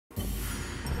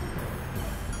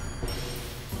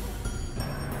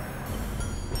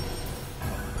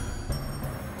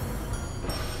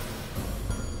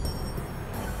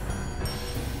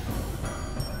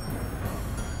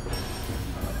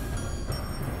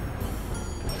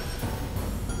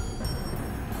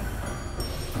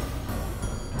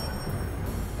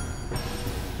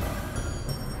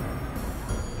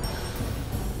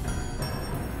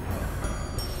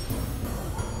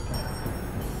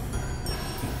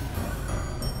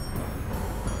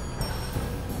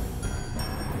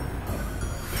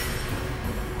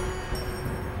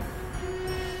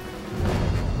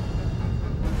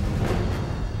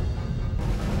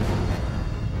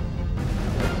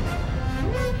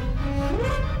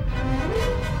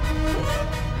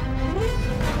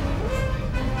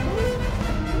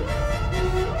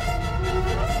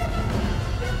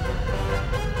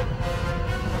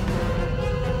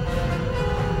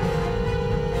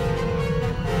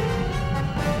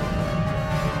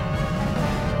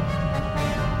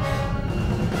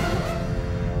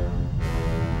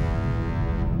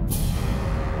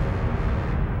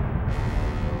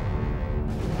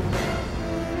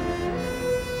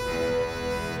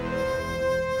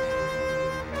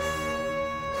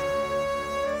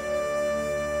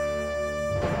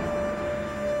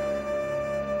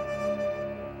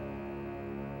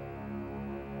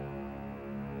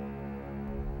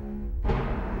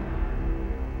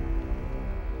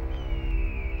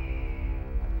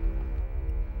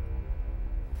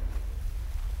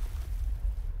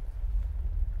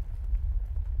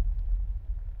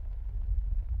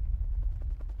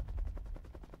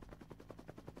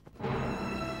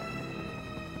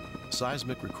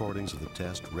Seismic recordings of the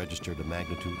test registered a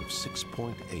magnitude of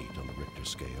 6.8 on the Richter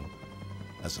scale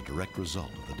as a direct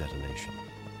result of the detonation.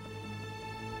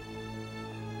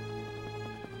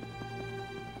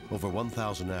 Over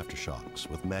 1,000 aftershocks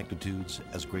with magnitudes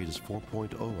as great as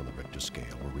 4.0 on the Richter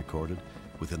scale were recorded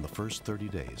within the first 30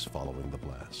 days following the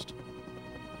blast.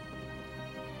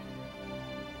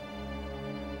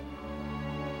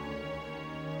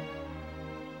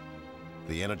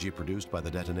 The energy produced by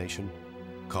the detonation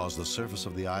caused the surface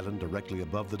of the island directly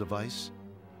above the device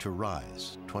to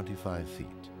rise 25 feet.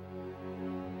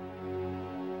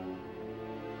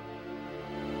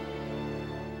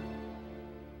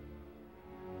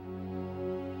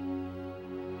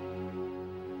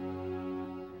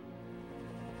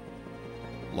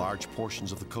 Large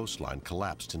portions of the coastline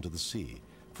collapsed into the sea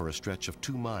for a stretch of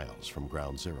 2 miles from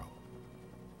ground zero.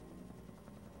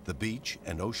 The beach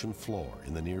and ocean floor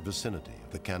in the near vicinity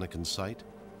of the Cannikin site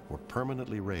were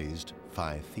permanently raised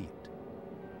 5 feet.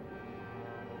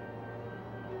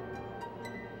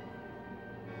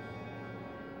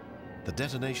 The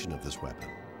detonation of this weapon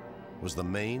was the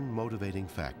main motivating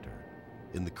factor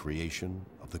in the creation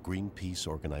of the Greenpeace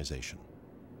organization.